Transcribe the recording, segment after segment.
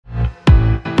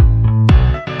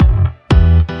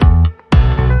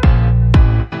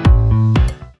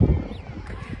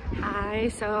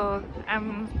so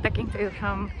I'm talking to you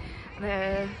from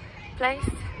the place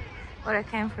where I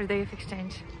came for the youth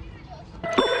exchange.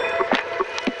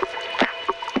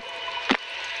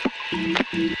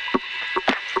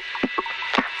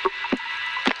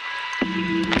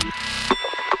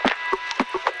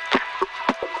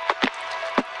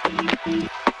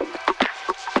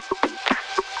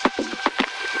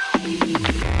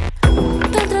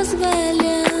 Pedras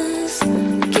velhas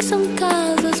que são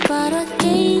casas para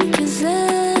quem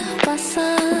quiser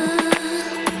passar,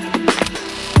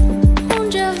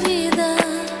 onde a vida,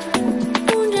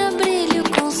 onde há brilho,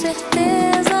 com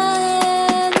certeza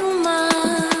é no mar.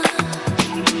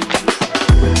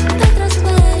 Pedras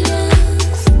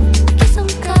velhas que são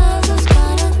casas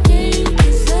para quem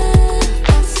quiser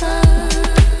passar,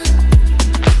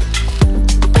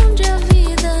 onde a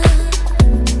vida,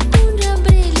 onde há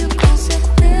brilho, com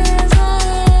certeza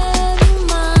é no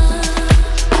mar.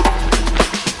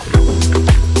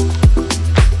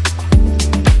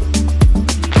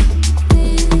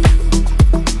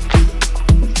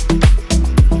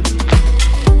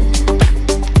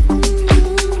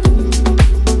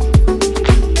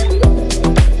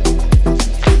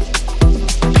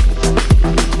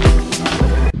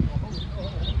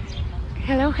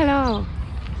 Hello.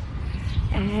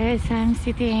 So I'm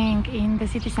sitting in the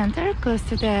city center close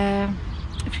to the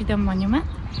Freedom Monument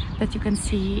that you can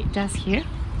see just here,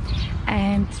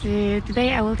 and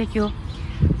today I will take you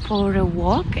for a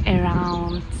walk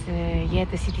around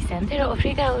the city center of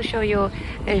Riga. I will show you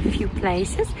a few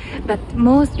places, but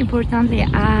most importantly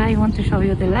I want to show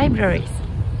you the libraries.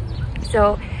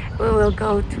 So we will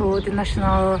go to the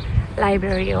National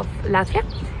Library of Latvia,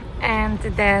 and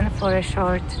then for a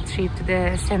short trip to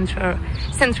the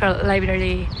Central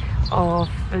Library of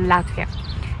Latvia,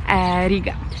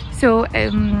 Riga. So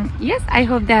yes, I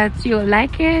hope that you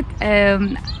like it.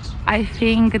 I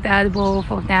think that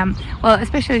both of them, well,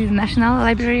 especially the National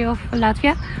Library of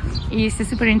Latvia, is a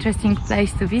super interesting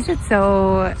place to visit,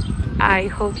 so I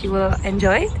hope you will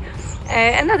enjoy it.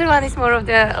 Another one is more of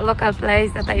the local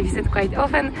place that I visit quite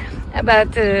often,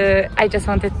 but I just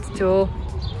wanted to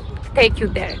take you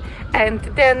there. And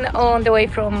then on the way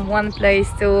from one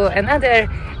place to another,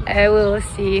 we will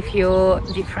see a few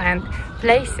different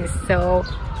places. So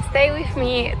stay with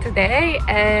me today,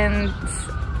 and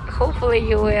hopefully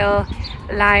you will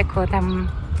like what I'm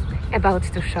about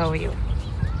to show you.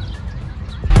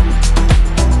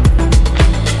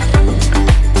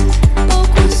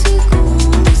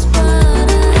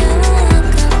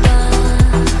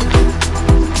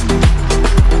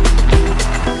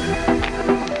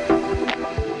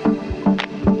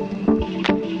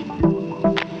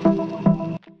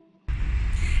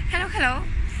 Hello.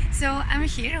 So I'm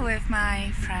here with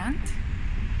my friend.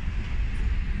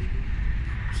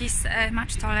 He's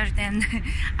much taller than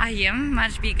I am,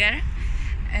 much bigger.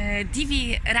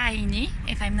 Divi Raini,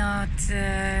 if I'm not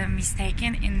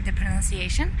mistaken in the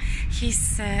pronunciation.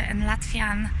 He's a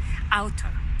Latvian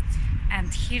author.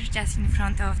 And here, just in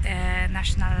front of the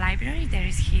National Library, there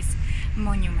is his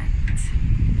monument.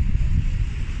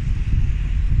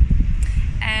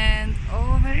 And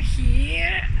over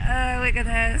here, we got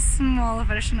a small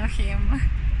version of him.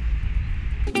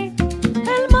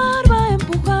 El mar va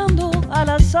empujando a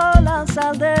las olas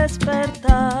al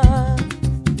despertar.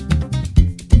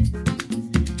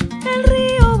 El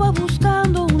río va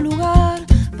buscando un lugar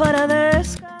para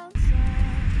descansar.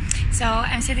 So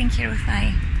I'm sitting here with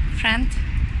my friend.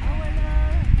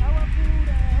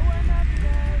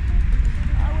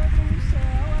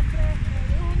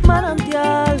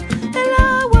 Manantial, el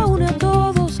agua une a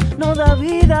todos, nos da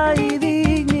vida y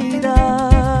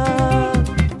dignidad.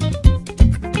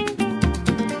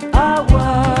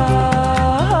 Agua,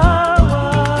 agua,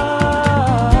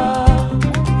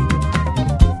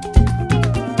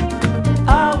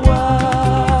 agua,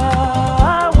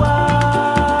 agua.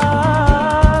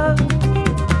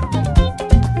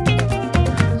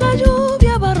 La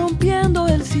lluvia va rompiendo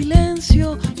el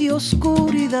silencio y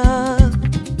oscuridad.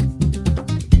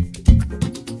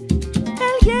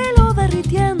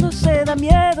 Derritiéndose da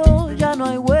miedo, ya no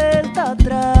hay vuelta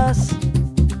atrás.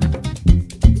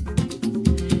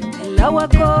 El agua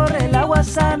corre, el agua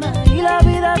sana y la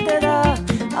vida te da.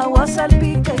 Agua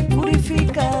salpica y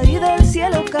purifica y del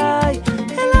cielo cae.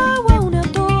 El agua une a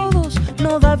todos,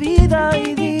 nos da vida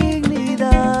y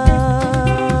dignidad.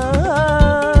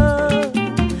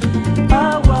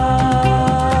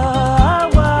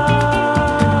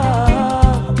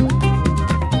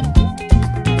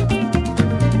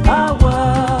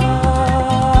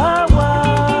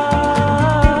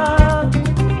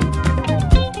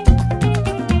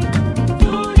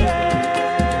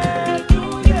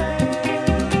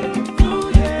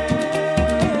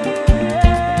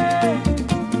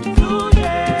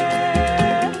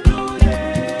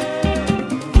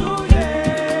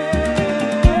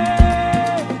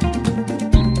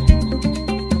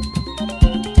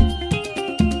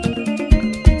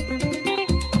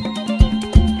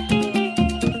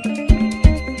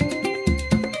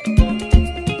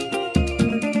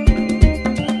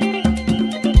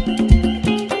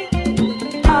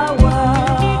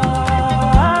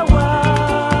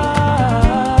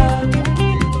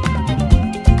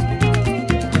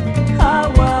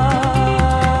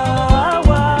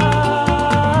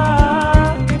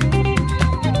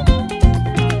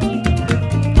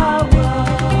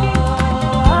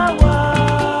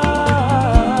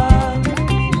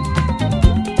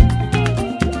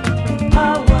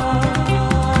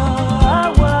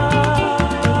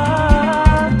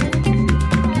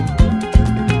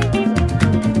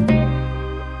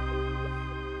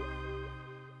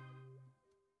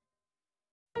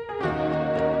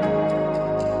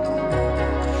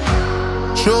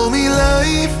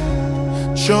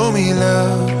 show me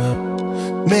love,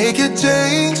 make a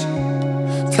change.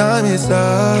 Time is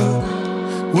up.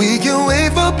 We can wait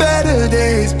for better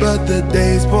days, but the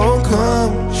days won't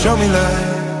come. Show me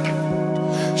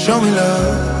light, show me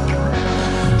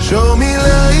love, show me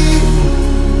light,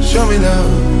 show me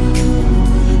love.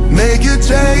 Make a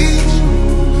change,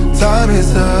 time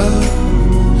is up.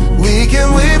 We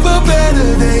can wait for better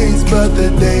days, but the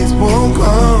days won't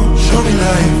come. Show me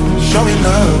light, show me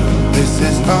love. This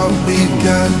is all we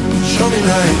got. Show me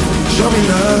light, show me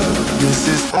love. This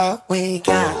is all we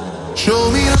got.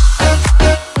 Show me love,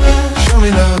 show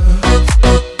me love.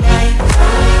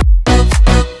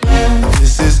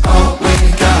 This is all we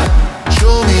got.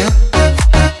 Show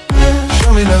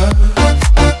me love.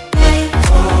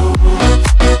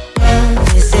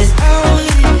 This is all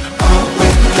we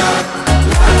got.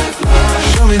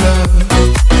 Show me love.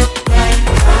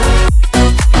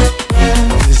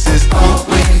 This is all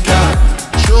we got.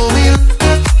 Show me love.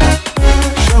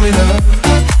 Show me love.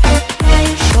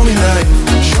 Show me light.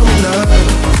 Show me love.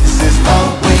 This is all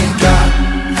we got.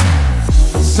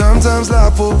 Sometimes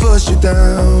life will push you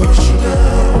down,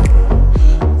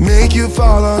 make you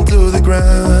fall onto the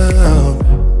ground.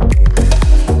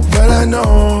 But I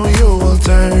know you will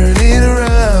turn it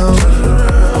around.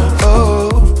 Oh,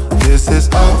 this is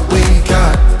all we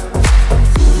got.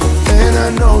 And I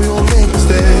know you'll make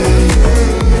mistakes,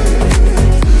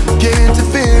 get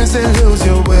interference and lose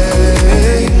your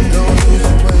way.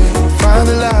 Find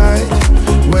the light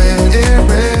when it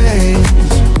rains.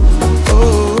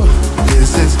 Oh,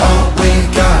 this is all we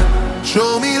got.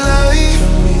 Show me light,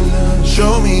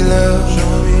 show me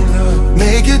love,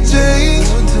 make a change.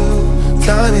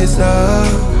 Time is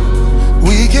up.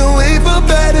 We can wait for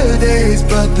better days,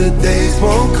 but the days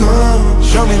won't come.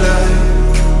 Show me light,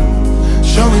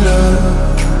 show me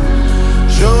love,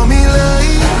 show me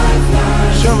light,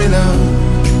 show me love.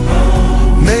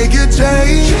 Make a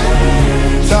change,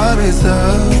 time is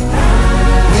up.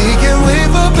 We can wait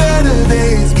for better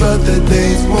days, but the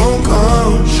days won't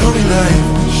come. Show me light,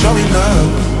 show me love.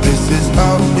 This is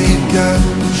all we got.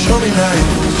 Show me light,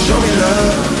 show me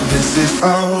love. This is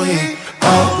all we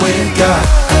got.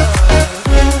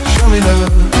 Show me love.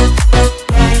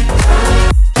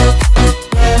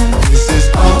 This is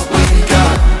all we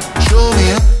got. Show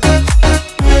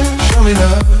me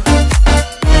love.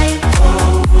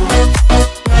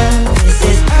 This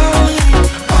is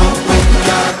all we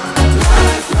got.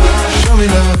 Show me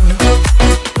love.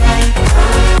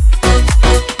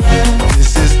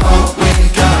 This is all we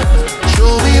got.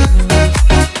 Show me love.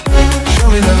 Show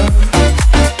me love.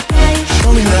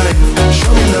 Show me light.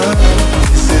 Show me love.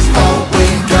 This is all we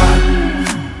got.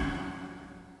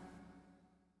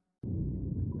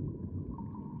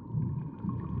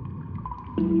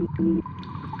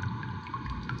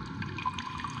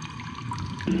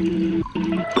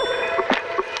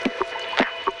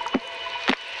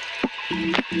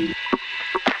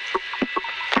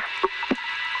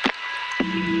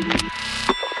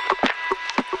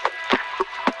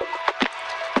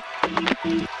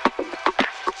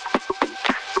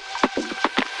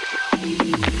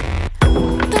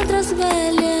 Pedras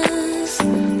velhas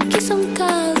que são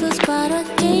casas para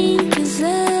quem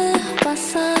quiser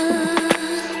passar.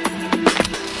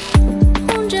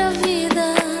 Onde a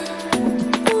vida,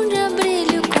 onde há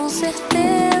brilho, com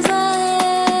certeza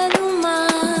é no mar.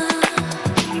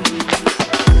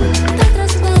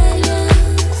 Pedras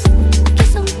velhas que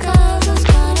são casas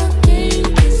para quem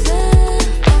quiser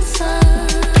passar.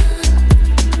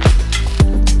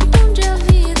 Onde a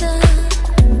vida,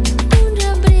 onde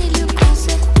há brilho, com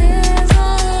certeza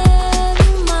é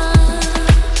no mar.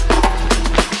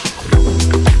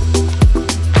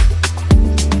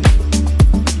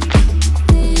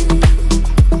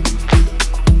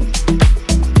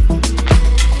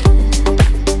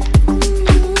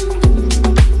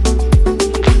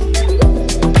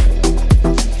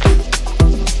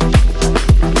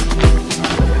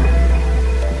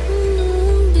 No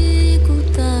umbigo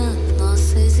da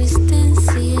nossa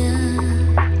existência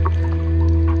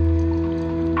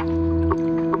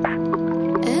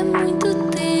é muito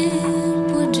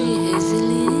tempo de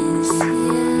resiliência.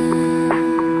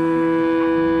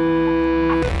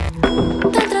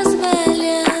 Pedras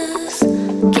velhas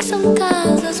que são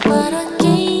casas para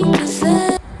quem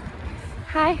quiser.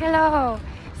 Hi, hello.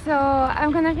 So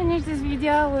I'm gonna finish this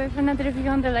video with another review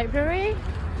on the library.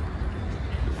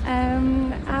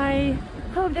 I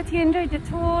hope that you enjoyed the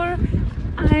tour.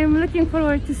 I'm looking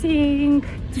forward to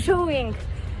showing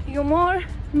you more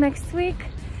next week.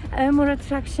 More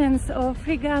attractions of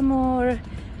Riga, more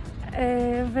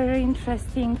very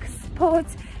interesting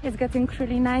spots. It's getting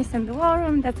really nice and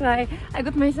warm. That's why I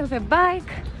got myself a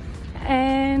bike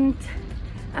and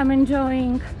I'm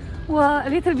enjoying, well, a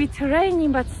little bit rainy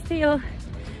but still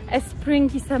a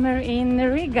springy summer in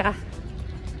Riga.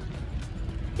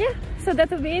 Yeah, so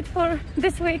that will be it for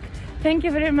this week. Thank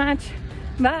you very much.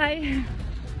 Bye.